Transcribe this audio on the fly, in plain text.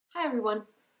Hi everyone,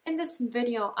 in this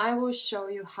video I will show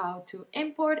you how to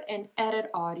import and edit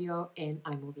audio in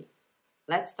iMovie.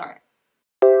 Let's start.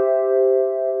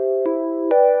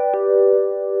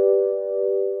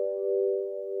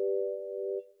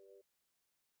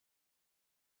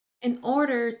 In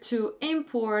order to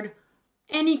import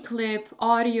any clip,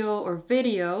 audio or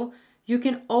video, you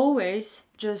can always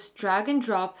just drag and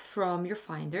drop from your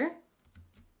Finder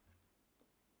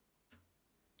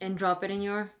and drop it in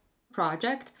your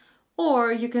project,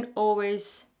 or you can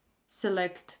always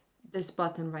select this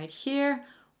button right here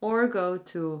or go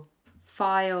to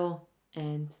File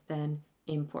and then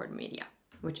Import Media,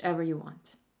 whichever you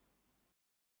want.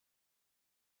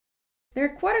 There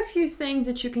are quite a few things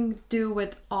that you can do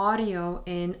with audio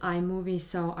in iMovie,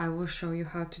 so I will show you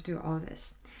how to do all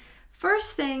this.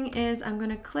 First thing is I'm going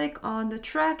to click on the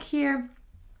track here,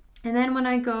 and then when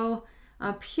I go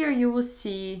up here, you will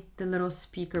see the little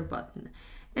speaker button.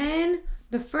 And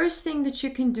the first thing that you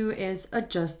can do is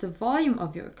adjust the volume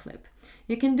of your clip.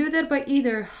 You can do that by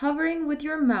either hovering with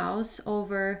your mouse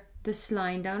over this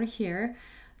line down here.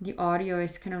 The audio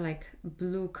is kind of like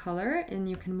blue color and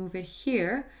you can move it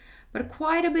here. But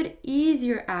quite a bit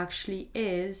easier actually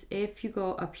is if you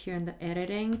go up here in the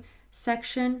editing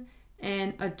section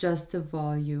and adjust the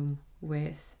volume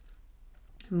with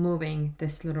moving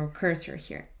this little cursor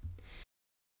here.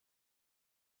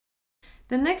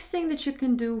 The next thing that you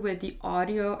can do with the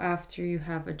audio after you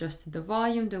have adjusted the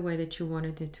volume the way that you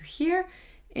wanted it to hear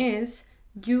is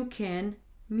you can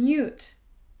mute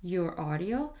your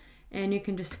audio, and you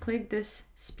can just click this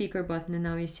speaker button and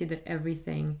now you see that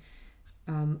everything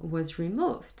was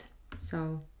removed.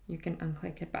 So you can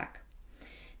unclick it back.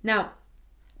 Now,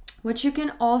 what you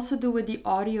can also do with the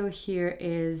audio here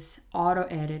is auto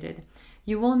edit it.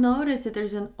 You will notice that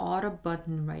there's an auto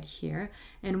button right here.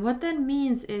 And what that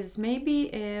means is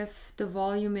maybe if the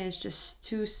volume is just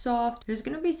too soft, there's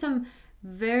going to be some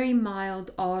very mild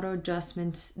auto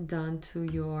adjustments done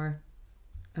to your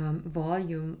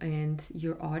volume and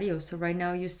your audio. So right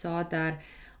now you saw that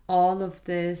all of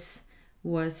this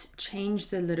was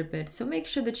changed a little bit. So make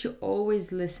sure that you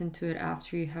always listen to it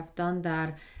after you have done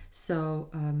that, so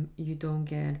you don't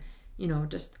get,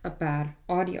 just a bad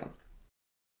audio.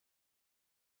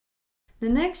 The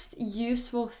next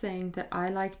useful thing that I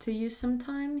like to use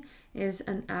sometimes is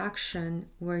an action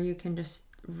where you can just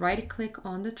right click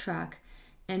on the track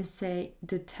and say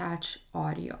detach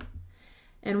audio.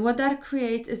 And what that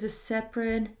creates is a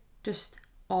separate just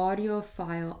audio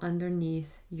file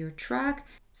underneath your track.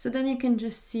 So then you can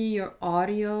just see your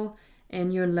audio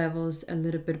and your levels a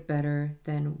little bit better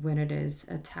than when it is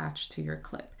attached to your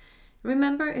clip.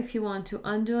 Remember, if you want to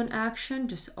undo an action,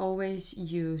 just always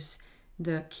use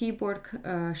the keyboard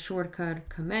shortcut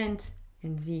Command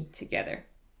and Z together.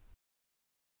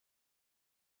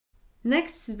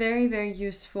 Next very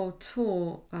useful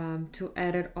tool to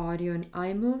edit audio in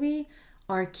iMovie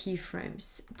are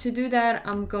keyframes. To do that,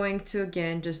 I'm going to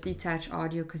again just detach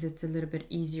audio because it's a little bit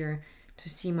easier to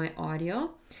see my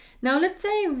audio. Now let's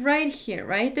say right here,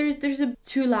 right? There's a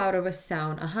too loud of a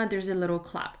sound. There's a little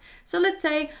clap. So let's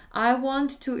say I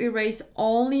want to erase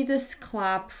only this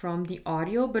clap from the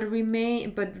audio,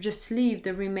 but just leave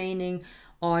the remaining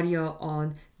audio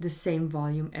on the same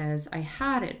volume as I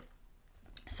had it.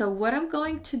 So what I'm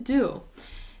going to do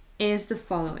is the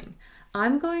following.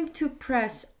 I'm going to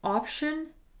press Option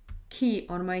key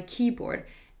on my keyboard,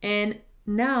 and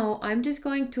now I'm just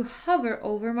going to hover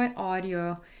over my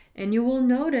audio, and you will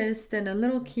notice that a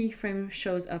little keyframe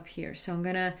shows up here. So I'm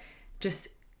gonna just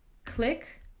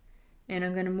click and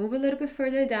I'm gonna move a little bit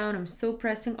further down. I'm still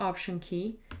pressing Option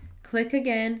key, click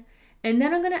again, and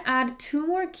then I'm gonna add 2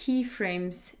 more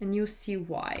keyframes and you'll see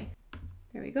why.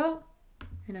 There we go,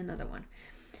 and another one.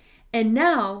 And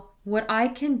now what I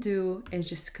can do is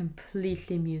just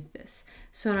completely mute this.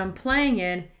 So when I'm playing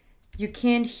it, you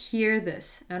can't hear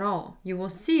this at all. You will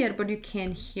see it, but you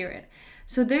can't hear it.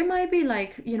 So there might be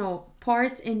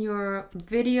parts in your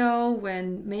video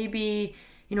when maybe,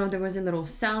 there was a little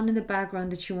sound in the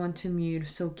background that you want to mute.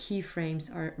 So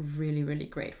keyframes are really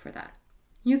great for that.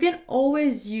 You can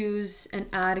always use and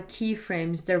add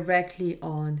keyframes directly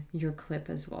on your clip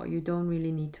as well. You don't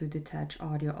really need to detach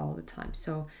audio all the time.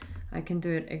 So I can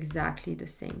do it exactly the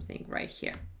same thing right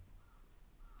here.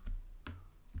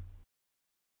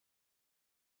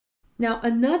 Now,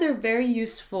 another very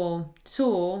useful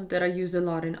tool that I use a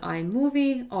lot in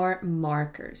iMovie are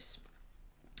markers.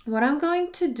 What I'm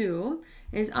going to do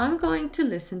is I'm going to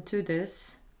listen to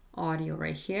this audio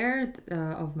right here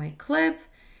of my clip.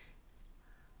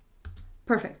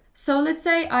 Perfect. So let's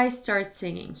say I start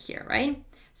singing here, right?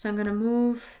 So I'm going to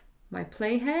move my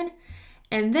playhead,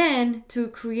 And then to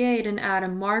create and add a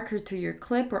marker to your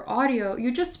clip or audio,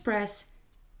 you just press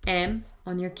M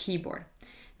on your keyboard.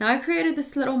 Now I created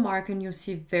this little marker and you'll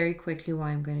see very quickly why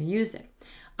I'm going to use it.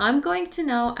 I'm going to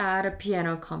now add a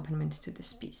piano accompaniment to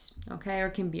this piece, okay? Or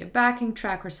it can be a backing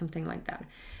track or something like that.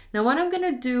 Now what I'm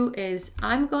going to do is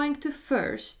I'm going to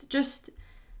first just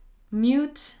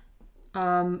mute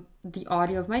the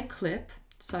audio of my clip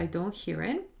so I don't hear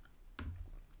it.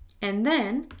 And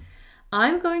then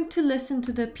I'm going to listen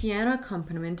to the piano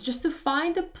accompaniment just to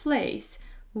find a place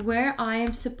where I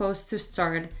am supposed to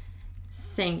start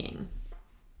singing.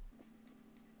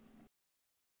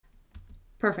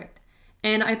 Perfect.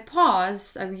 And I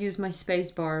paused, I used my space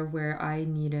bar where I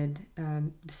needed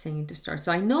the singing to start.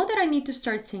 So I know that I need to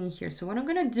start singing here. So what I'm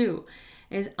gonna do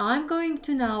is I'm going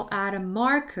to now add a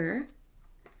marker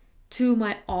to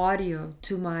my audio,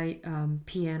 to my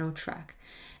piano track.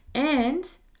 And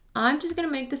I'm just gonna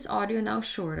make this audio now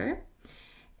shorter.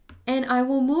 And I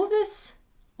will move this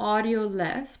audio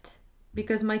left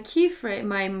because my keyframe,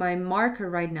 my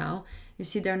marker right now, you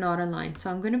see they're not aligned.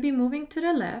 So I'm going to be moving to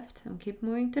the left. I'll keep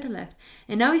moving to the left.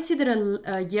 And now you see that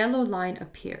a yellow line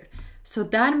appeared. So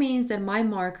that means that my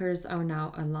markers are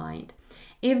now aligned.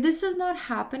 If this is not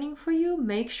happening for you,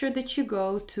 make sure that you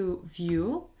go to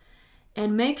View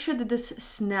and make sure that this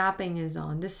snapping is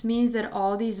on. This means that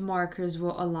all these markers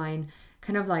will align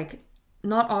kind of like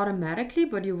not automatically,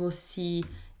 but you will see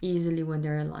easily when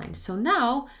they're aligned. So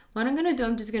now what I'm gonna do,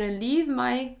 I'm just gonna leave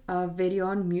my video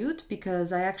on mute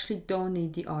because I actually don't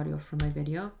need the audio for my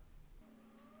video.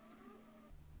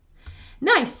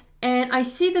 Nice, and I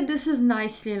see that this is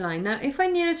nicely aligned. Now if I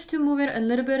needed to move it a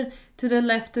little bit to the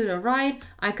left, to the right,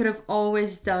 I could have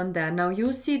always done that. Now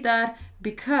you'll see that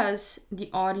because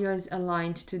the audio is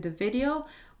aligned to the video,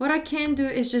 what I can do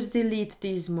is just delete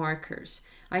these markers.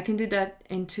 I can do that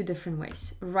in two different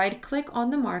ways. Right click on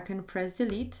the marker and press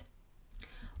delete.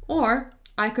 Or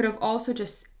I could have also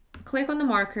just click on the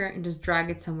marker and just drag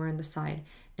it somewhere on the side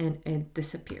and it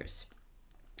disappears.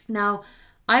 Now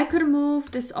I could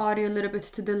move this audio a little bit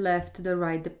to the left, to the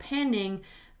right, depending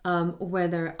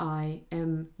whether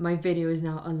my video is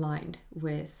now aligned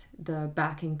with the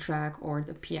backing track or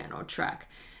the piano track.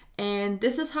 And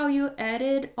this is how you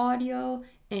edit audio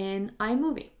in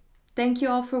iMovie. Thank you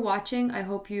all for watching. I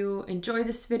hope you enjoyed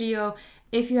this video.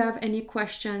 If you have any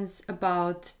questions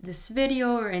about this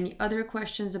video or any other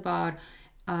questions about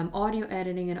audio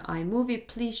editing in iMovie,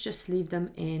 please just leave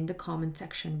them in the comment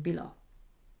section below.